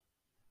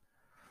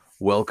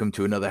Welcome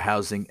to another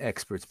Housing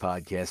Experts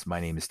podcast. My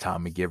name is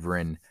Tom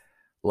McGivern,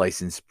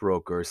 licensed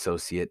broker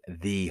associate,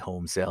 the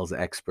home sales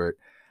expert.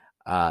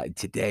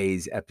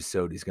 Today's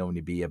episode is going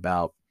to be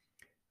about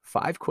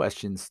 5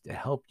 questions to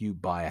help you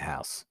buy a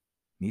house.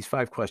 These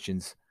 5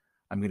 questions,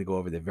 I'm going to go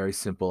over. They're very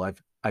simple.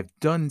 I've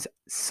done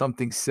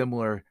something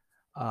similar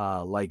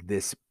like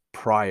this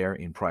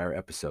in prior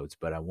episodes,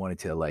 but I wanted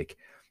to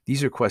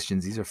these are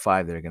questions. These are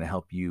 5 that are going to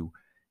help you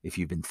if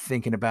you've been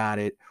thinking about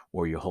it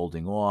or you're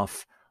holding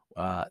off.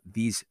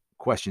 These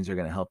questions are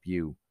going to help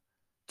you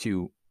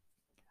to,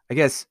 I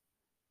guess,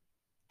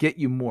 get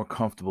you more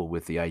comfortable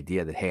with the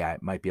idea that, hey, I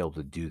might be able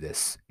to do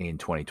this in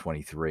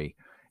 2023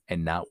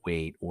 and not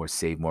wait or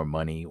save more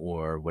money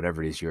or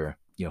whatever it is you're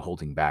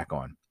holding back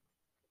on.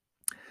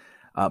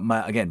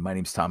 My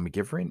name's Tom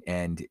McGivern,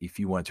 and if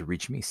you want to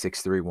reach me,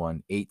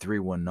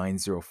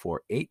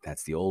 631-831-9048.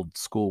 That's the old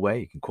school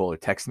way. You can call or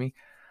text me.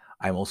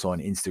 I'm also on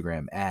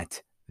Instagram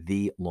at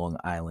the Long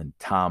Island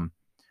Tom,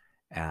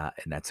 and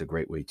that's a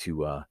great way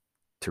to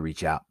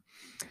reach out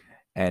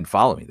and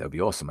follow me. That would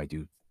be awesome. I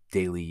do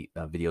daily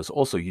videos.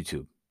 Also,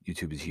 YouTube.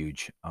 YouTube is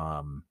huge.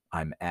 I'm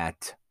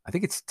at, I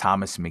think it's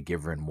Thomas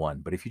McGivern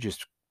 1, but if you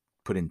just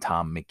put in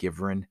Tom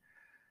McGivern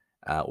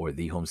or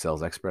the home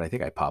sales expert, I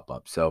think I pop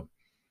up. So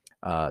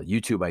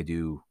YouTube, I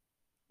do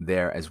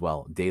there as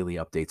well. Daily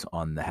updates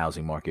on the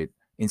housing market.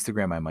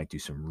 Instagram, I might do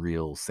some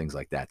reels, things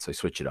like that. So I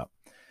switch it up.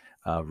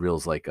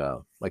 Reels like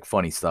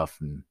funny stuff,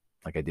 and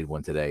like I did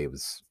one today. It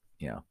was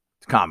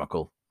it's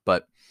comical,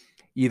 but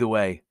either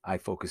way, I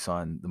focus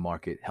on the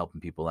market,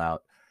 helping people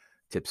out,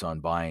 tips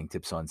on buying,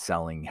 tips on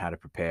selling, how to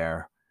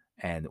prepare,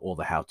 and all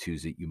the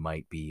how-tos that you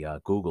might be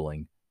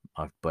Googling,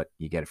 but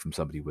you get it from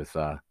somebody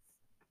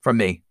from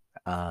me,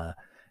 and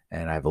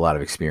I have a lot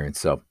of experience.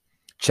 So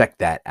check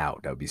that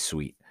out. That would be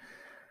sweet.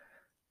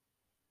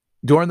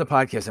 During the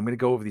podcast, I'm going to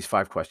go over these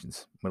 5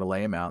 questions. I'm going to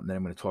lay them out, and then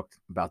I'm going to talk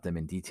about them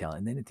in detail.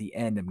 And then at the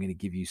end, I'm going to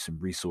give you some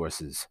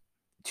resources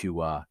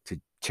to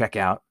check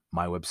out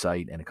my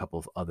website and a couple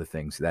of other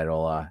things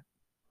that'll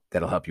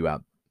help you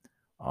out.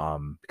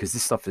 Because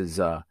this stuff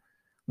is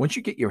once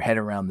you get your head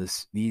around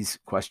these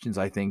questions,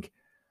 I think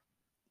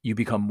you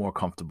become more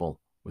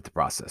comfortable with the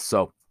process.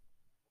 So,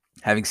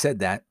 having said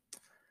that,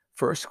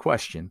 first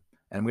question,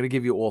 and I'm going to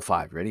give you all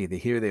 5. Ready?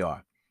 Here they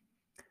are.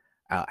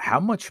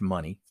 How much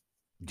money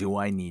do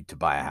I need to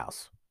buy a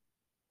house?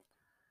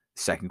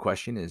 Second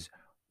question is,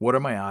 what are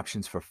my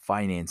options for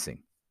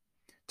financing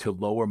to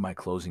lower my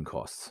closing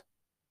costs?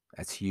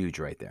 That's huge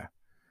right there.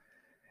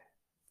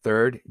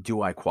 Third,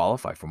 do I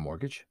qualify for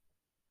mortgage?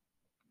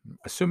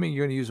 Assuming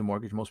you're going to use a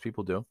mortgage, most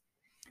people do.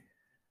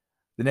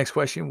 The next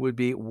question would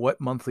be, what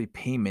monthly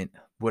payment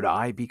would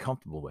I be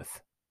comfortable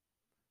with?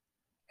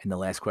 And the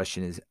last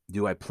question is,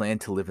 do I plan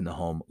to live in the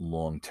home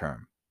long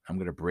term? I'm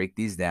going to break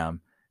these down.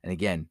 And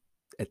again,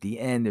 at the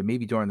end, and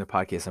maybe during the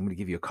podcast, I'm going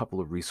to give you a couple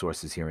of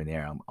resources here and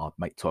there. I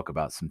might talk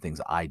about some things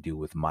I do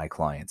with my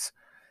clients.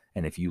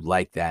 And if you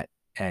like that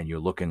and you're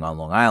looking on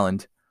Long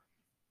Island,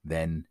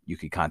 then you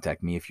could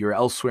contact me. If you're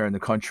elsewhere in the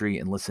country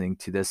and listening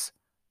to this,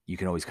 you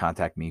can always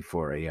contact me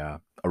for a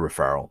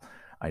referral.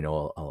 I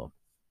know a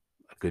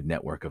good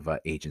network of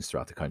agents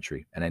throughout the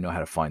country, and I know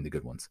how to find the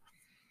good ones.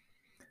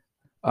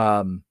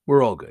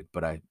 We're all good,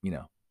 but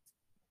the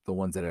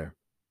ones that are,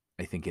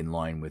 I think, in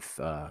line with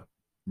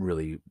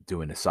really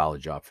doing a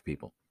solid job for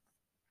people.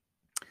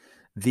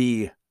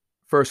 The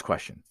first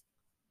question,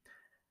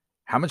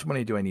 how much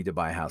money do I need to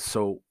buy a house?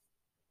 So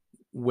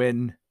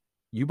when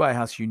you buy a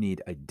house, you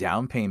need a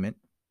down payment,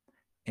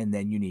 and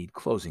then you need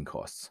closing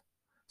costs.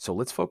 So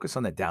let's focus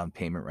on the down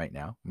payment right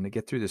now. I'm going to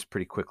get through this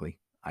pretty quickly.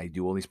 I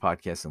do all these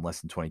podcasts in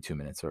less than 22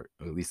 minutes, or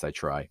at least I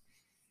try.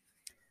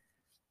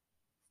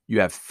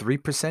 You have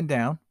 3%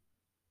 down,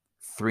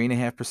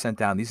 3.5%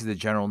 down. These are the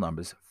general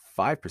numbers.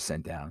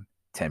 5% down,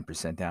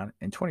 10% down,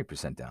 and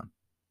 20% down.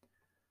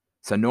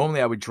 So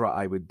normally I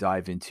would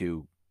dive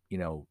into,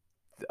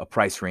 a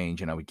price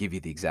range, and I would give you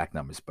the exact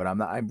numbers, but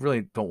I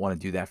really don't want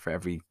to do that for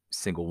every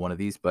single one of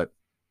these. But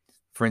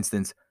for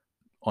instance,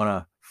 on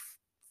a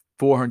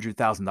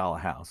 $400,000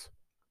 house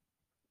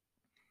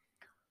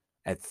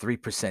at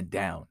 3%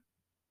 down,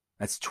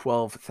 that's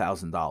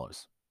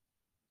 $12,000.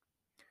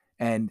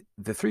 And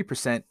the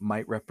 3%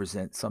 might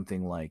represent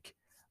something like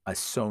a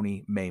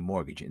Sony May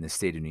mortgage in the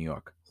state of New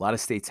York. A lot of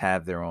states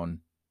have their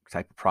own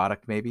type of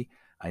product, maybe.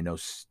 I know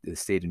the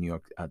state of New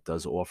York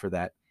does offer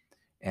that.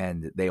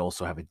 And they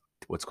also have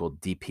what's called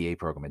DPA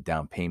program, a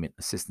down payment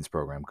assistance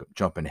program,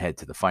 jumping ahead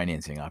to the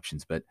financing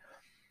options. But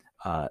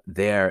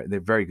they're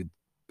very good.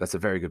 That's a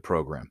very good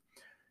program.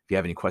 If you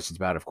have any questions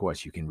about it, of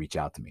course, you can reach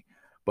out to me.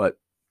 But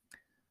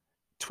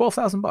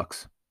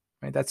 $12,000,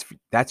 right?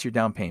 That's your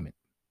down payment.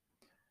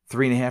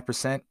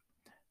 3.5%,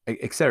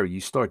 et cetera. You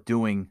start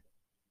doing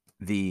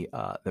the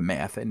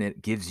math, and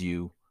it gives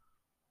you.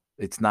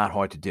 It's not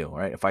hard to do,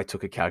 right? If I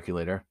took a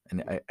calculator,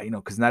 and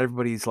because not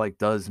everybody's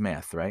does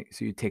math, right?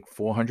 So you take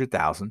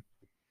 400,000,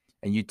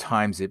 and you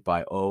times it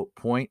by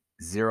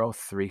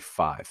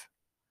 0.035,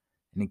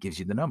 and it gives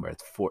you the number.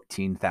 It's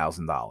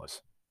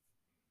 $14,000.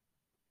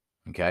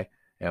 Okay,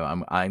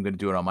 I'm going to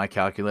do it on my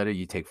calculator.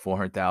 You take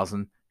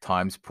 400,000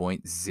 times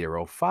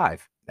 0.05.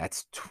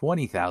 That's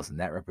 20,000.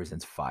 That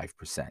represents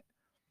 5%.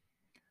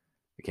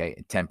 Okay,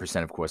 and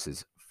 10% of course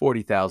is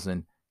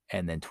 40,000,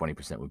 and then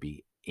 20% would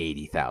be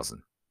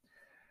 80,000.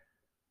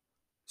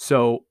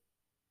 So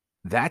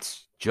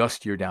that's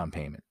just your down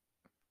payment.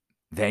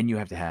 Then you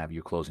have to have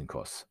your closing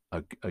costs.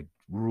 A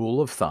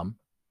rule of thumb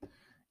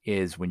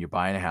is when you're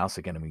buying a house,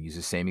 again, I'm going to use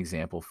the same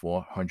example,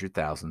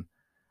 400,000.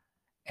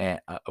 And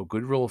a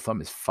good rule of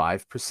thumb is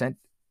 5%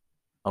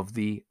 of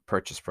the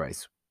purchase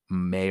price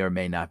may or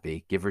may not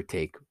be, give or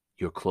take,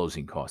 your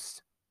closing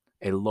costs.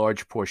 A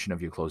large portion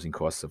of your closing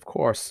costs, of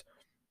course,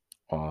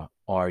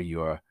 are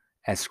your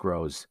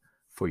escrows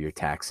for your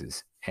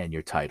taxes and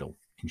your title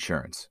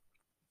insurance.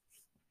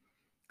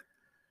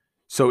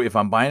 So if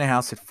I'm buying a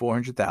house at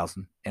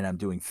 400,000 and I'm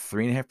doing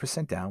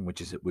 3.5% down,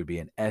 which is, it would be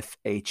an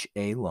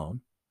FHA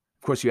loan.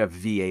 Of course, you have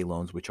VA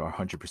loans, which are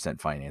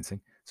 100% financing.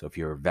 So if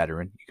you're a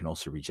veteran, you can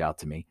also reach out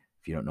to me.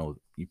 If you don't know,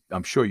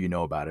 I'm sure you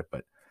know about it,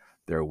 but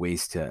there are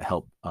ways to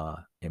help,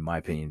 in my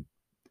opinion,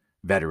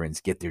 veterans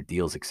get their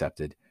deals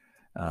accepted.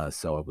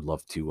 So I would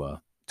love to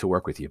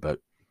work with you. But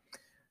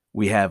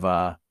we have,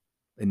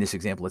 in this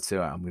example, let's say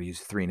I'm going to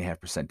use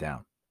 3.5%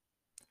 down.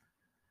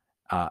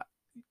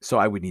 So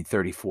I would need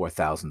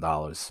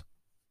 $34,000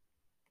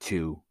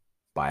 to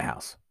buy a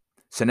house.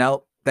 So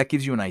now that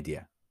gives you an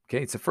idea.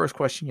 Okay, it's the first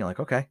question. You're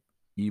like, okay,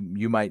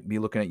 you might be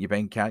looking at your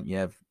bank account. You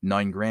have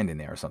 $9,000 in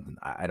there or something.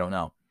 I don't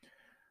know.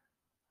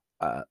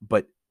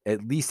 But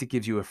at least it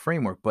gives you a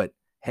framework. But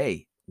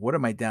hey, what are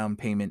my down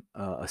payment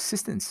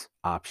assistance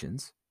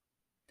options?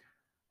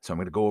 So I'm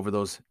going to go over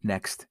those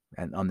next,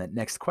 and on that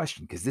next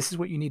question, because this is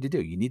what you need to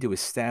do. You need to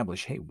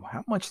establish, hey,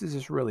 how much does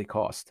this really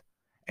cost?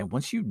 And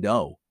once you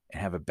know and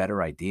have a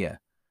better idea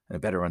and a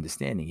better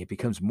understanding, it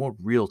becomes more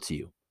real to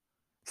you.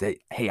 Say,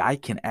 hey, I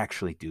can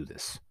actually do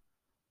this.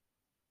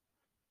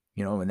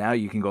 And now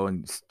you can go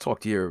and talk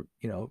to your,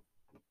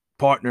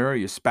 partner or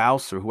your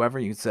spouse or whoever.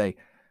 You can say,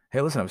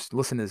 hey, listen, I was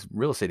listening to this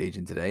real estate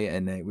agent today,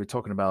 and we were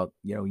talking about,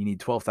 you need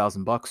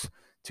 $12,000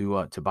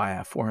 to buy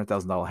a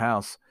 $400,000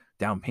 house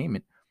down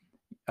payment,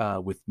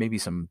 with maybe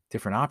some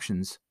different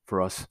options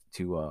for us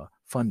to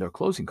fund our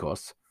closing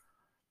costs.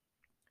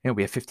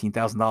 We have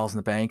 $15,000 in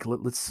the bank.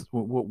 What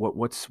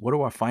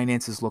do our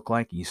finances look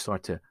like? And you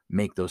start to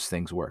make those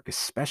things work,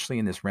 especially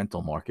in this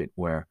rental market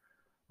where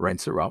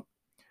rents are up.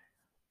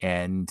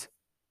 And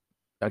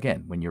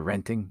again, when you're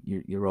renting,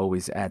 you're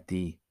always at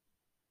the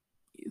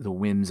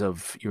whims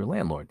of your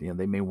landlord.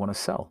 They may want to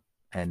sell,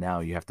 and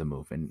now you have to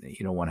move, and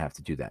you don't want to have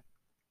to do that.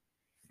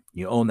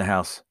 You own the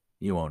house,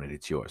 you own it,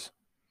 it's yours.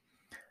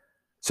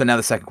 So now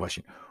the second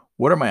question: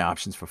 what are my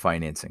options for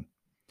financing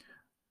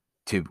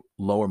to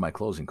lower my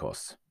closing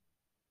costs?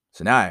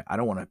 So now I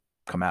don't want to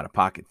come out of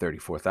pocket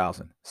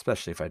 $34,000,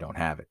 especially if I don't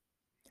have it.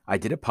 I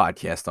did a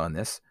podcast on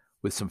this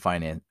with some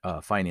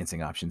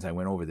financing options. I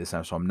went over this,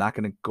 so I'm not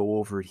going to go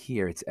over it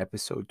here. It's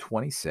episode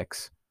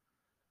 26.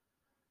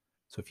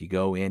 So if you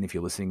go in, if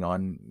you're listening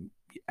on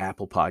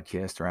Apple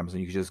Podcast or Amazon,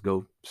 you can just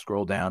go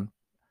scroll down,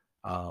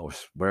 or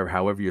wherever,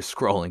 however you're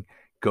scrolling,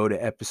 go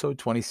to episode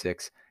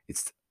 26.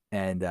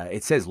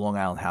 It says Long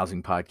Island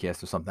Housing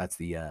Podcast or something. That's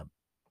the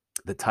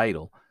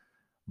title.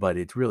 But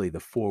it's really the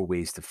 4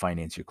 ways to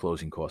finance your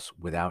closing costs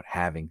without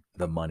having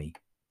the money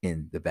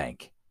in the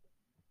bank.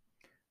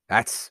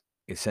 That's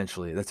a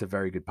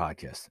very good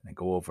podcast. And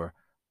go over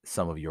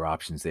some of your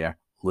options there.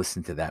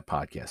 Listen to that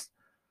podcast.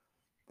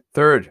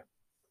 Third,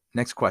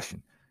 next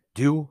question: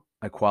 do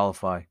I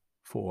qualify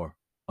for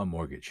a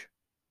mortgage?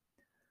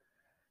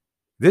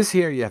 This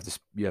here, you have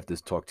to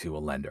talk to a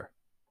lender.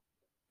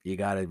 You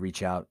got to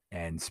reach out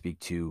and speak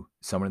to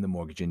someone in the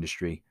mortgage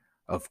industry.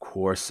 Of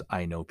course,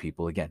 I know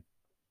people. Again,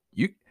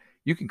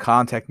 you can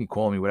contact me,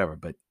 call me, whatever,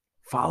 but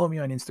follow me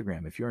on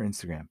Instagram if you're on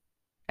Instagram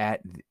at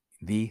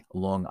the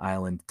Long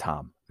Island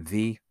Tom,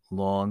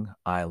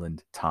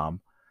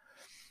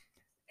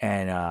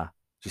 and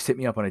just hit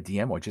me up on a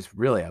DM, or just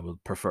really, I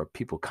would prefer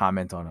people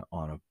comment on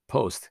a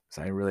post,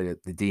 because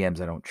the DMs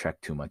I don't check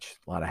too much.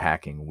 A lot of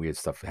hacking and weird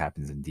stuff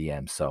happens in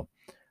DMs, so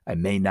I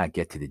may not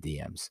get to the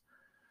DMs.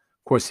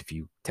 Of course, if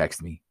you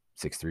text me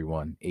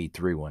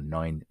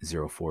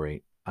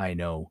 631-831-9048, I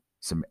know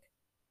some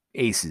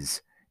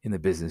aces in the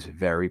business,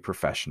 very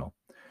professional.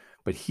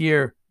 But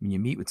here, when you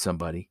meet with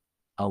somebody,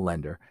 a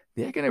lender,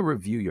 they're going to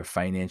review your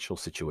financial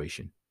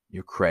situation,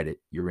 your credit,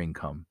 your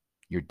income,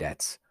 your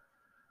debts,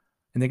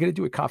 and they're going to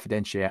do it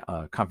confidentially.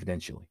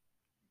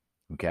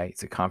 Okay,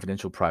 it's a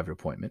confidential private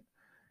appointment.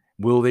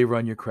 Will they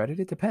run your credit?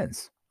 It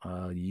depends.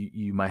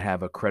 You might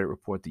have a credit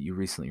report that you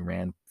recently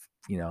ran,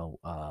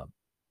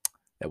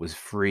 that was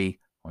free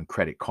on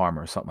Credit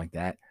Karma or something like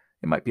that.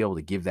 They might be able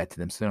to give that to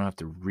them, so they don't have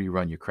to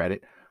rerun your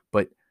credit.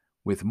 But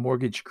with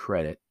mortgage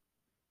credit,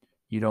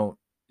 you don't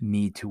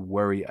need to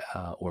worry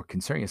or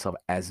concern yourself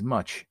as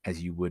much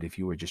as you would if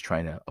you were just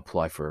trying to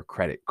apply for a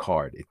credit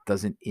card. It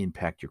doesn't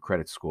impact your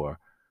credit score,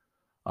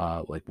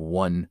 like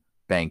one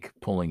bank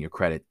pulling your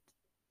credit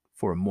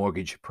for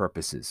mortgage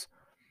purposes.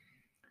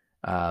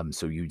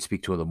 So you'd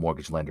speak to the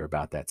mortgage lender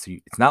about that. So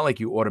it's not like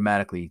you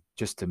automatically,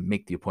 just to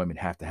make the appointment,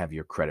 have to have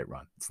your credit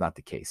run. It's not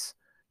the case.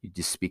 You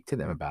just speak to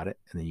them about it,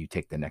 and then you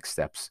take the next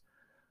steps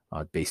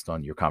based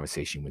on your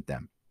conversation with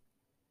them.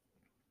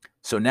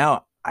 So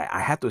now I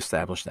have to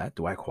establish that.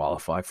 Do I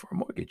qualify for a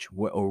mortgage?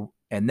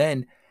 And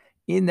then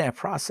in that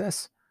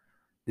process,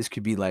 this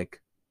could be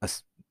like,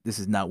 this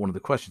is not one of the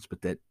questions,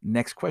 but that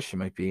next question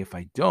might be, if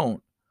I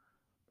don't,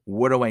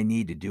 what do I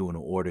need to do in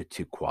order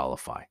to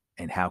qualify?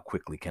 And how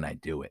quickly can I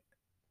do it?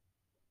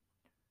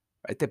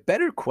 Right? The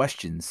better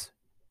questions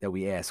that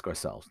we ask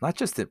ourselves, not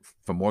just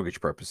for mortgage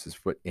purposes,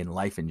 but in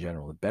life in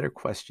general, the better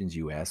questions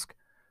you ask,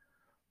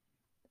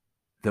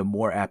 the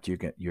more apt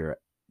you're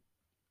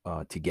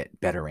to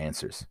get better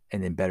answers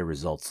and then better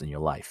results in your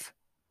life.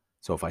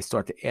 So if I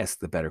start to ask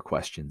the better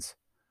questions,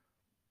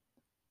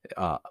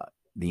 uh,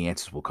 the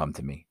answers will come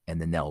to me, and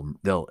then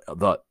they'll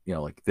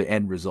like the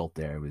end result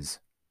there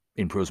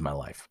improves my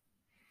life.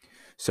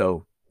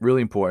 So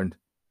really important.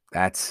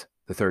 That's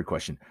the third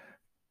question.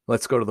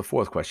 Let's go to the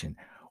fourth question.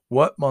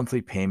 What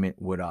monthly payment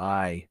would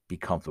I be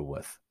comfortable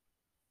with?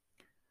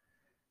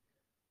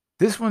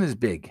 This one is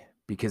big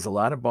because a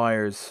lot of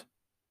buyers,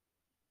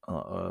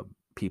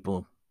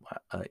 people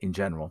in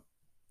general,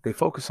 they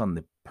focus on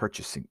the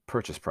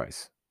purchase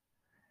price,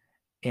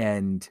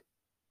 and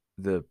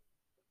the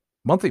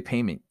monthly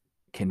payment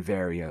can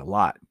vary a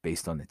lot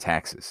based on the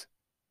taxes.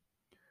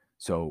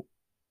 So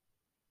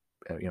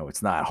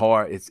it's not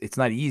hard. It's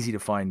not easy to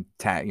find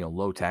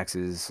low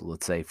taxes.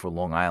 Let's say for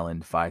Long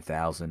Island,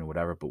 5,000 or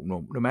whatever. But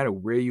no matter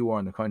where you are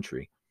in the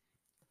country,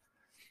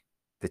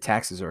 the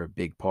taxes are a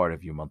big part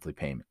of your monthly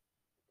payment: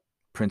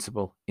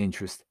 principal,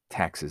 interest,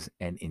 taxes,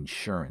 and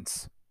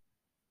insurance.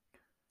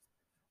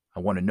 I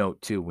want to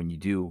note too, when you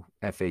do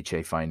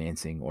FHA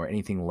financing or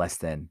anything less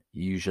than,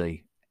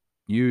 usually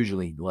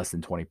less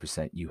than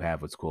 20%, you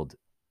have what's called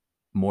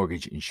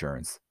mortgage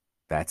insurance.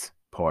 That's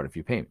part of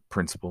your payment: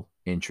 principal,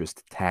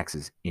 interest,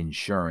 taxes,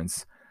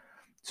 insurance.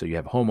 So you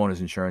have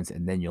homeowners insurance,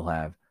 and then you'll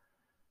have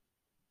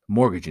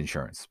mortgage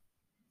insurance.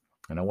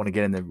 And I want to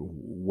get into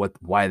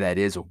why that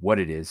is or what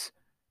it is.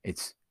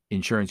 It's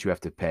insurance you have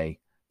to pay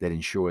that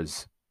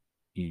insures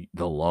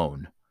the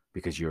loan,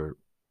 because you're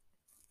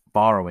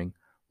borrowing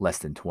less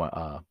than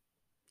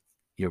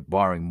you're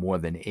borrowing more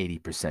than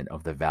 80%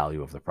 of the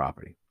value of the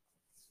property.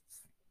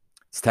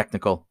 It's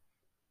technical.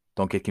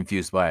 Don't get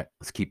confused by it.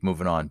 Let's keep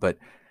moving on. But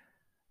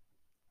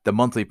the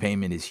monthly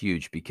payment is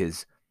huge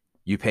because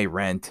you pay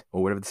rent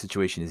or whatever the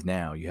situation is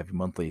now. You have your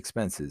monthly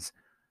expenses.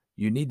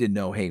 You need to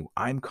know, hey,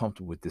 I'm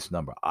comfortable with this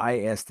number.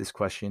 I ask this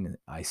question, and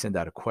I send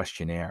out a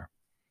questionnaire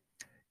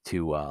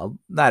to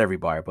not every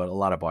buyer, but a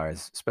lot of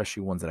buyers,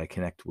 especially ones that I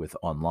connect with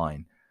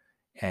online.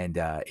 And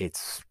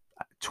it's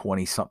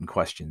 20 something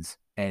questions,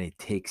 and it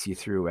takes you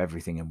through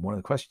everything. And one of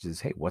the questions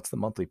is, hey, what's the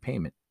monthly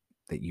payment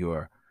that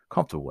you're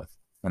comfortable with?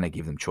 And I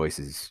give them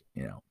choices,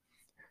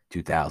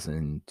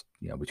 2,000,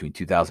 between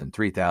 2,000,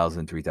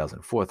 3,000,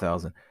 3,000,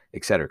 4,000,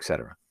 et cetera, et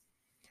cetera.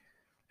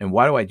 And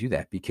why do I do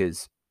that?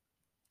 Because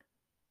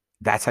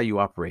that's how you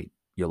operate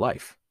your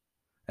life.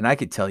 And I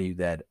could tell you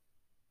that,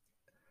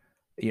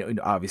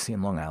 obviously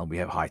in Long Island, we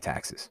have high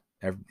taxes.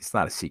 It's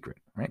not a secret,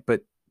 right?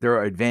 But there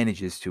are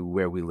advantages to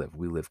where we live.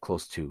 We live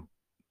close to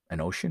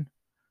an ocean,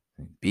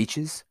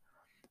 beaches.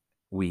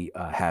 We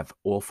have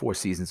all 4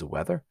 seasons of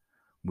weather.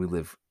 We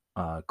live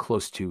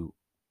close to,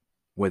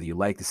 whether you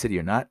like the city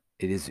or not,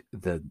 it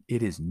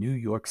is New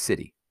York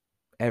City.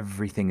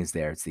 Everything is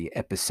there. It's the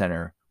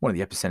epicenter, one of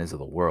the epicenters of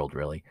the world,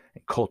 really,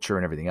 and culture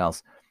and everything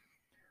else.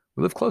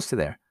 We live close to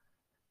there,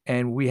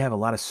 and we have a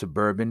lot of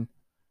suburban,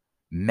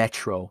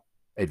 metro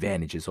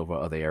advantages over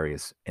other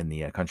areas in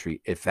the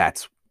country, if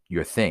that's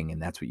your thing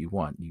and that's what you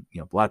want.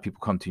 A lot of people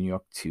come to New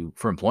York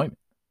for employment,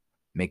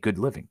 make good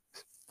living.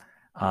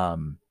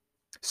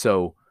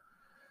 So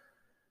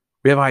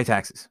we have high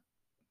taxes.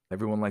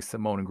 Everyone likes to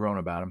moan and groan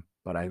about them,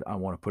 but I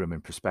want to put them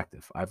in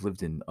perspective. I've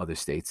lived in other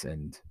states,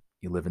 and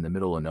you live in the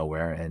middle of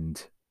nowhere,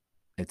 and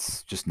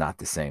it's just not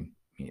the same.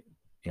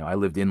 I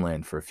lived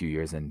inland for a few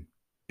years, and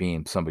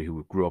being somebody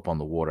who grew up on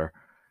the water,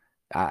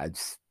 it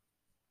just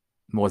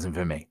wasn't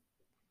for me.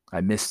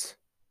 I missed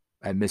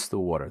the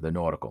water, the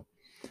nautical.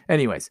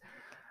 Anyways,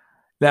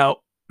 now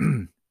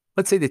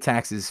let's say the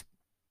taxes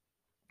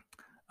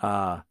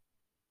on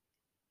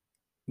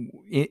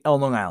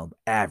Long Island,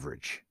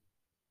 average,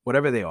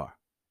 whatever they are.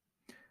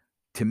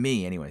 To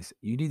me, anyways,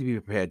 you need to be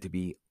prepared to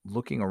be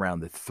looking around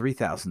the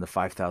 $3,000 to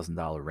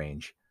 $5,000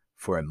 range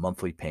for a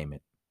monthly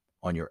payment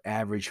on your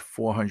average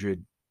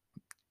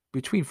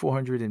between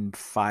 $400 and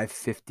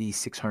 $550,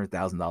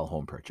 $600,000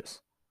 home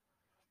purchase.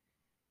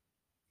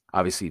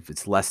 Obviously, if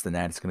it's less than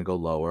that, it's going to go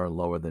lower.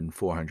 Lower than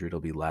 400,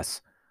 it'll be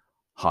less.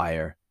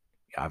 Higher,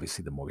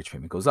 obviously, the mortgage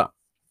payment goes up.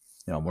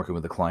 I'm working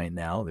with a client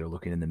now. They're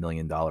looking in the $1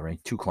 million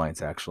range. 2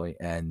 clients actually,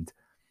 and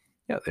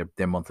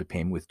their monthly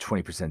payment with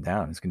 20%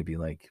 down is going to be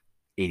like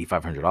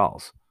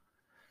 $8,500.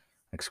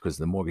 That's because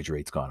the mortgage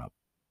rate's gone up.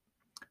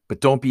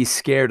 But don't be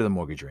scared of the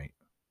mortgage rate.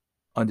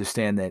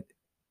 Understand that.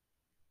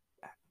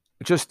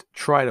 Just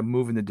try to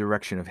move in the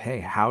direction of, hey,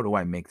 how do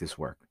I make this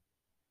work?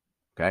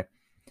 Okay.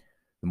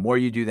 The more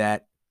you do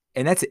that,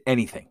 and that's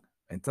anything.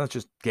 It's not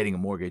just getting a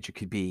mortgage. It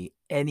could be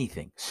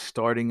anything,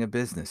 starting a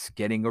business,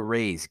 getting a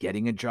raise,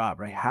 getting a job,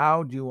 right?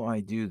 How do I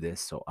do this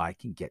so I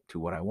can get to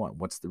what I want?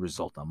 What's the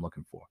result I'm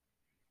looking for?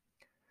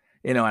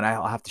 And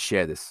I'll have to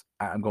share this.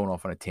 I'm going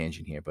off on a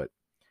tangent here, but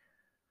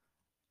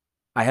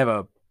I have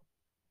a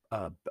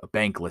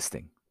bank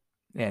listing,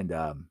 and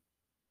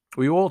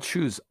we all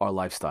choose our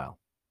lifestyle,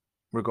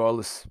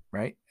 regardless,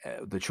 right?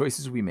 The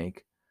choices we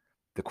make,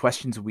 the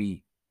questions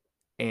we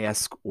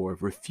ask or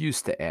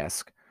refuse to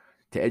ask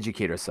to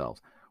educate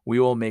ourselves. We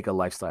all make a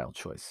lifestyle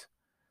choice.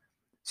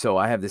 So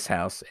I have this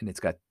house and it's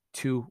got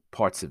two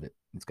parts of it.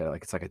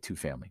 It's like a two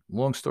family.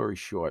 Long story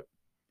short,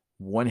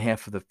 one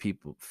half of the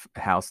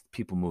house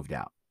people moved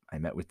out. I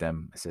met with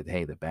them. I said,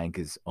 "Hey, the bank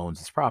owns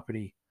this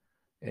property.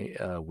 Hey,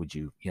 would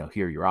you, here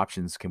are your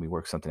options. Can we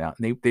work something out?"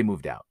 And they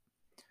moved out.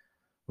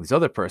 Well, this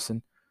other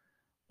person,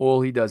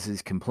 all he does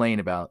is complain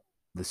about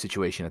the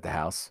situation at the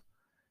house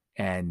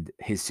and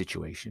his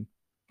situation,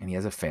 and he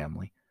has a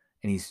family,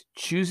 and he's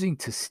choosing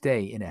to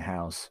stay in a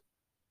house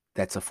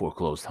that's a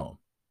foreclosed home,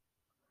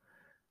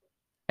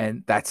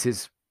 and that's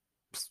his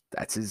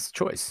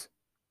choice.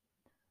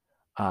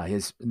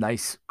 His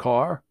nice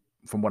car,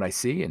 from what I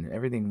see, and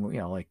everything,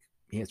 like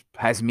he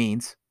has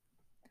means,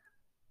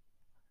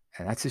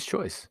 and that's his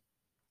choice.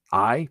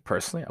 I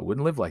personally, I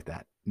wouldn't live like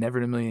that. Never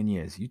in a million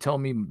years. You tell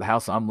me the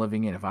house I'm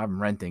living in, if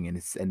I'm renting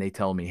and they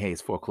tell me, hey,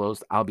 it's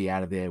foreclosed, I'll be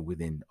out of there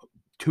within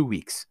 2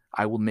 weeks.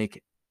 I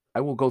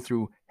will go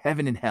through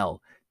heaven and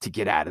hell to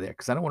get out of there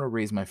because I don't want to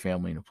raise my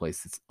family in a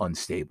place that's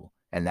unstable,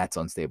 and that's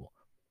unstable.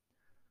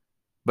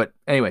 But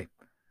anyway,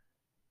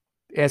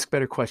 ask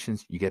better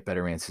questions, you get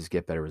better answers,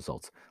 get better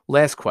results.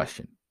 Last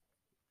question.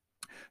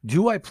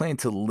 Do I plan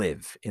to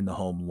live in the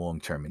home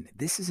long term? And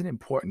this is an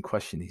important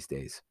question these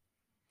days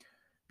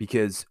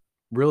because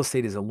real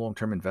estate is a long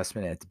term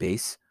investment at its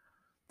base.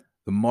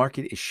 The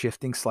market is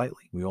shifting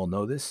slightly. We all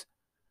know this.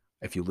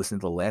 If you listen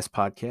to the last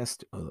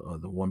podcast or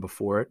the one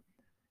before it,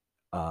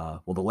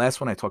 the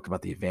last one I talked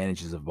about the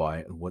advantages of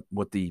buying,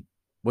 what the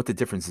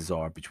differences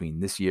are between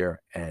this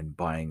year and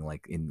buying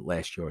like in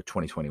last year or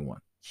 2021.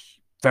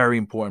 Very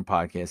important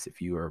podcast.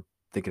 If you are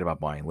thinking about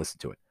buying, listen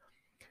to it.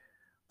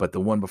 But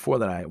the one before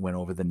that, I went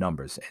over the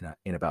numbers, and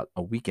in about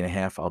a week and a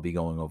half, I'll be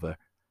going over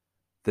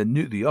the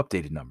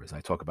updated numbers. I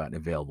talk about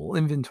available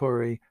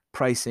inventory,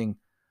 pricing.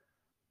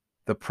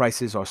 The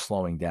prices are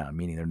slowing down,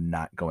 meaning they're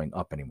not going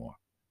up anymore.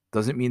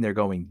 Doesn't mean they're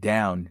going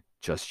down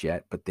just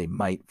yet, but they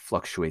might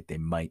fluctuate. They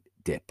might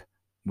dip.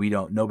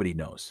 Nobody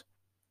knows.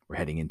 We're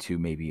heading into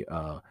maybe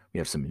we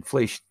have some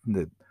inflation.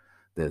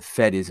 The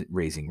Fed is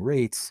raising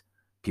rates.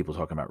 People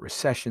talking about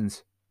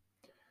recessions.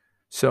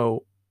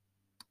 So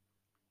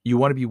you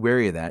want to be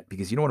wary of that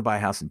because you don't want to buy a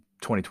house in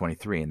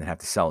 2023 and then have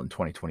to sell it in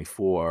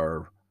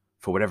 2024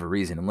 for whatever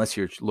reason, unless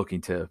you're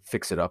looking to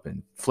fix it up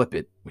and flip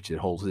it, which is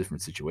a whole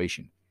different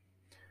situation.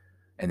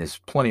 And there's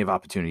plenty of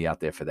opportunity out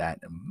there for that,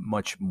 and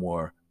much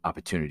more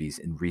opportunities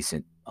in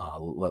recent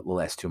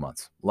last 2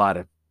 months. A lot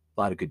of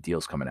good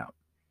deals coming out.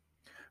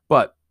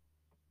 But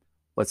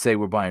let's say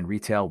we're buying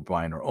retail, we're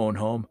buying our own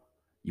home.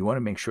 You want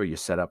to make sure you're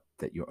set up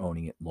that you're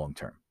owning it long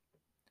term.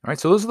 All right,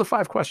 so those are the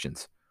 5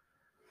 questions.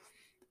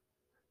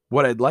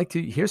 What I'd like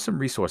to, here's some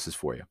resources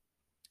for you.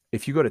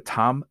 If you go to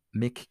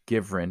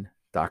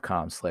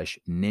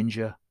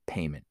tommcgivern.com/ninja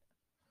payment,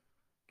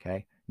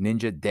 okay,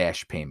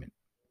 ninja-payment.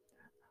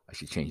 I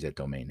should change that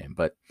domain name,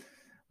 but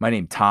my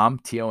name, Tom,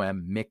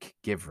 Tom,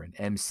 McGivern,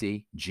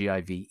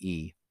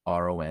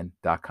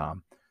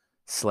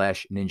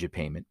 McGiveron.com/ninja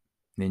payment,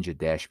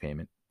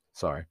 ninja-payment.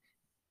 Sorry.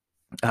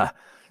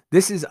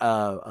 This is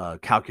a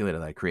calculator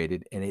that I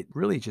created, and it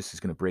really just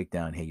is going to break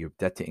down, hey, your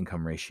debt to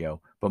income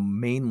ratio, but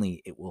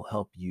mainly it will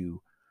help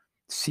you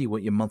see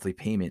what your monthly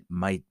payment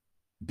might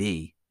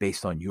be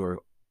based on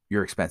your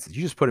expenses.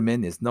 You just put them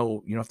in. You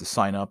don't have to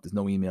sign up. There's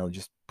no email. You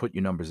just put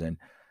your numbers in,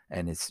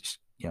 and it's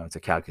a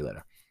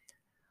calculator.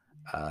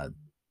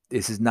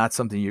 This is not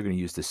something you're going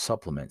to use to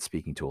supplement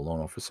speaking to a loan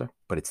officer,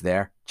 but it's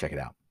there. Check it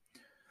out.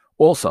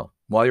 Also,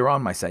 while you're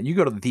on my site, you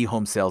go to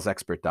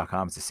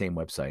thehomesalesexpert.com. It's the same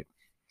website.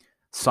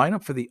 Sign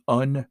up for the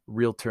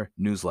Unrealtor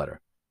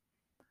newsletter.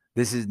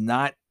 This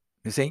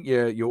ain't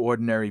your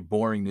ordinary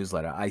boring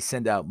newsletter. I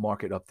send out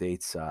market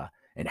updates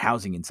and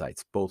housing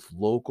insights, both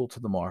local to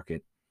the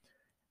market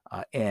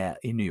in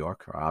New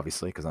York,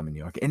 obviously, because I'm in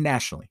New York, and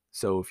nationally.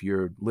 So if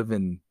you're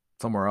living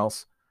somewhere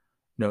else,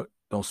 no,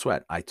 don't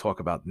sweat. I talk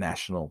about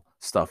national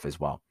stuff as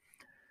well.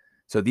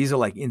 So these are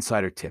like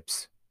insider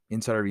tips,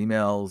 insider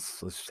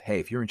emails. Hey,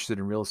 if you're interested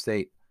in real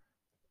estate,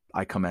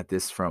 I come at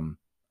this from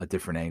a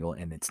different angle,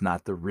 and it's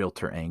not the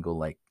realtor angle.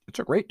 Like, it's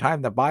a great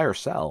time to buy or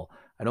sell.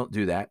 I don't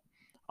do that.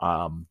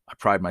 I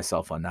pride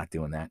myself on not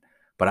doing that,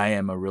 but I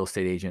am a real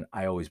estate agent.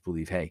 I always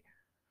believe, hey,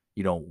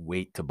 you don't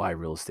wait to buy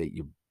real estate.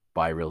 You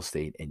buy real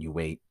estate and you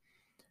wait.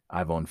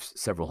 I've owned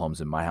several homes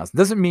in my house. It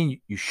doesn't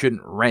mean you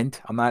shouldn't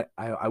rent.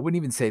 I wouldn't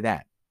even say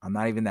that. I'm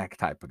not even that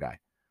type of guy.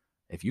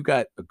 If you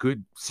got a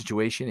good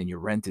situation and your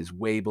rent is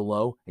way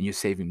below and you're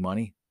saving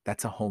money,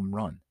 that's a home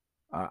run.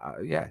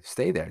 Yeah,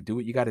 stay there. Do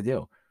what you got to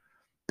do.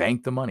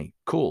 bank the money.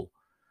 Cool.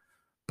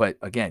 But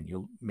again,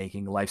 you're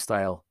making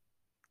lifestyle,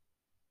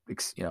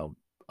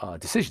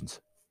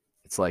 decisions.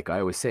 It's like I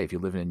always say, if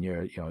you're living in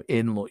your,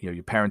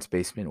 your parents'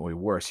 basement, or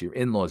worse, your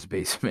in-laws'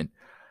 basement,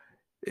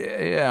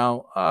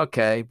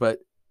 okay, but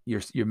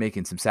you're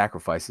making some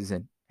sacrifices,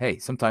 and hey,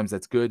 sometimes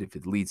that's good if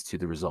it leads to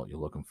the result you're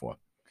looking for.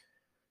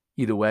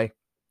 Either way,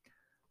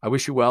 I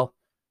wish you well.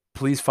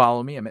 Please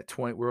follow me. I'm at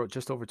 20. We're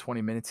just over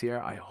 20 minutes here.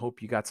 I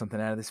hope you got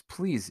something out of this.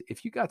 Please,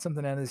 if you got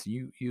something out of this,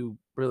 you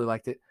really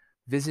liked it,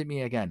 visit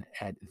me again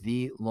at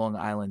the Long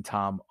Island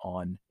Tom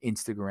on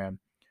Instagram,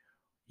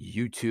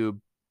 YouTube.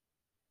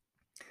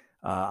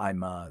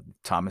 I'm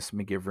Thomas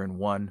McGivern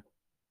 1.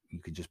 You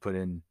can just put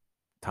in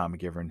Tom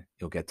McGivern.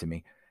 You'll get to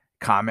me.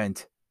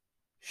 Comment,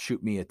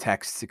 shoot me a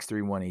text,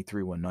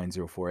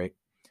 631-831-9048.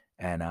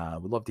 And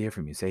we'd love to hear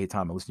from you. Say, hey,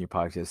 Tom, I listen to your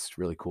podcast. It's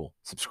really cool.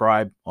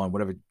 Subscribe on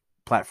whatever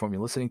platform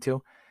you're listening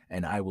to.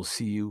 And I will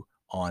see you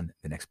on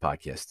the next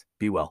podcast.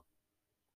 Be well.